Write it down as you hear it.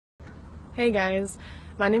Hey guys,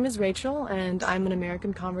 my name is Rachel and I'm an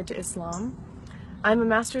American convert to Islam. I'm a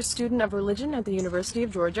master's student of religion at the University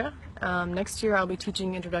of Georgia. Next year I'll be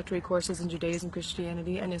teaching introductory courses in Judaism,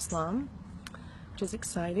 Christianity, and Islam, which is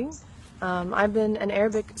exciting. I've been an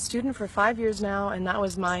Arabic student for 5 years now, and that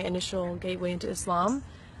was my initial gateway into Islam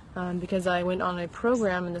because I went on a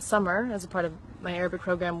program in the summer. As a part of my Arabic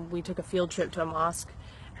program, we took a field trip to a mosque,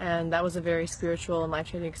 and that was a very spiritual and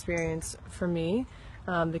life-changing experience for me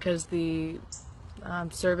because the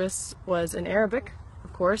service was in Arabic,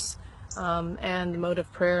 of course, and the mode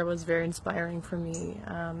of prayer was very inspiring for me,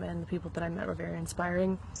 and the people that I met were very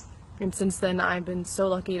inspiring. And since then, I've been so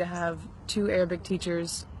lucky to have 2 Arabic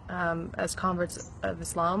teachers as converts of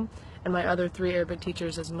Islam, and my other 3 Arabic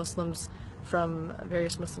teachers as Muslims from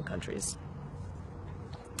various Muslim countries.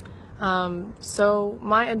 So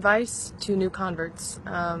my advice to new converts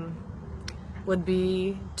would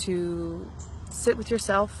be to sit with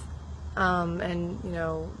yourself and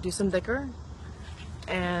do some dhikr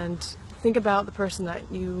and think about the person that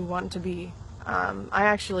you want to be. I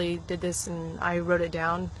actually did this and I wrote it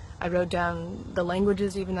down. I wrote down the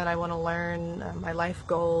languages even that I want to learn, my life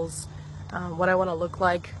goals, what I want to look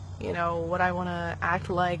like, what I want to act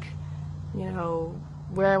like,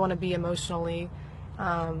 where I want to be emotionally,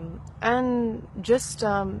 and just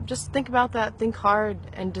think about that, think hard,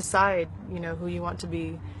 and decide, who you want to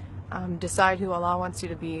be, decide who Allah wants you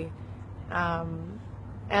to be,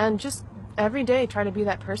 and just every day try to be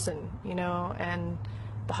that person, and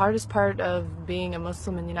the hardest part of being a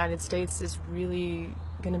Muslim in the United States is really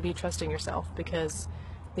going to be trusting yourself because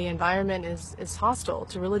the environment is hostile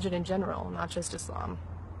to religion in general, not just Islam.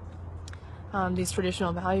 These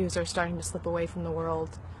traditional values are starting to slip away from the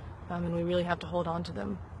world, and we really have to hold on to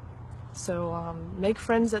them. So make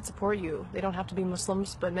friends that support you. They don't have to be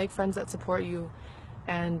Muslims, but make friends that support you,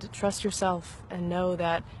 and trust yourself and know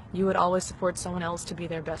that you would always support someone else to be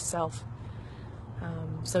their best self.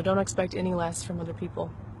 So don't expect any less from other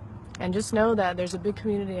people. And just know that there's a big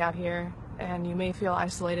community out here, and you may feel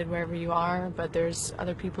isolated wherever you are, but there's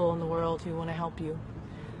other people in the world who want to help you.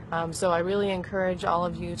 So I really encourage all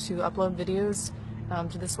of you to upload videos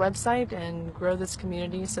to this website and grow this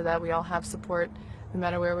community so that we all have support no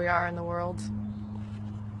matter where we are in the world.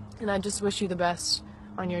 And I just wish you the best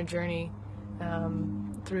on your journey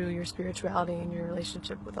through your spirituality and your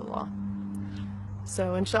relationship with Allah.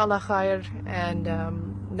 So inshallah khair, and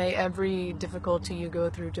may every difficulty you go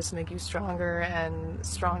through just make you stronger and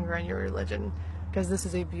stronger in your religion, because this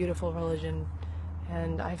is a beautiful religion,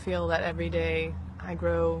 and I feel that every day I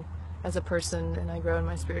grow as a person and I grow in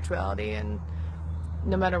my spirituality, and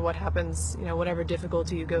no matter what happens, whatever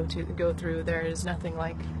difficulty you go through, there is nothing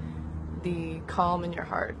like the calm in your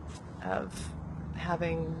heart of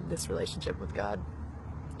having this relationship with God.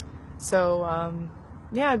 So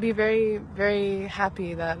yeah, I'd be very, very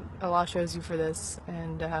happy that Allah shows you for this,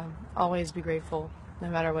 and always be grateful no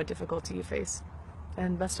matter what difficulty you face.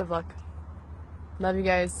 And best of luck. Love you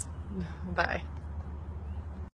guys. Bye.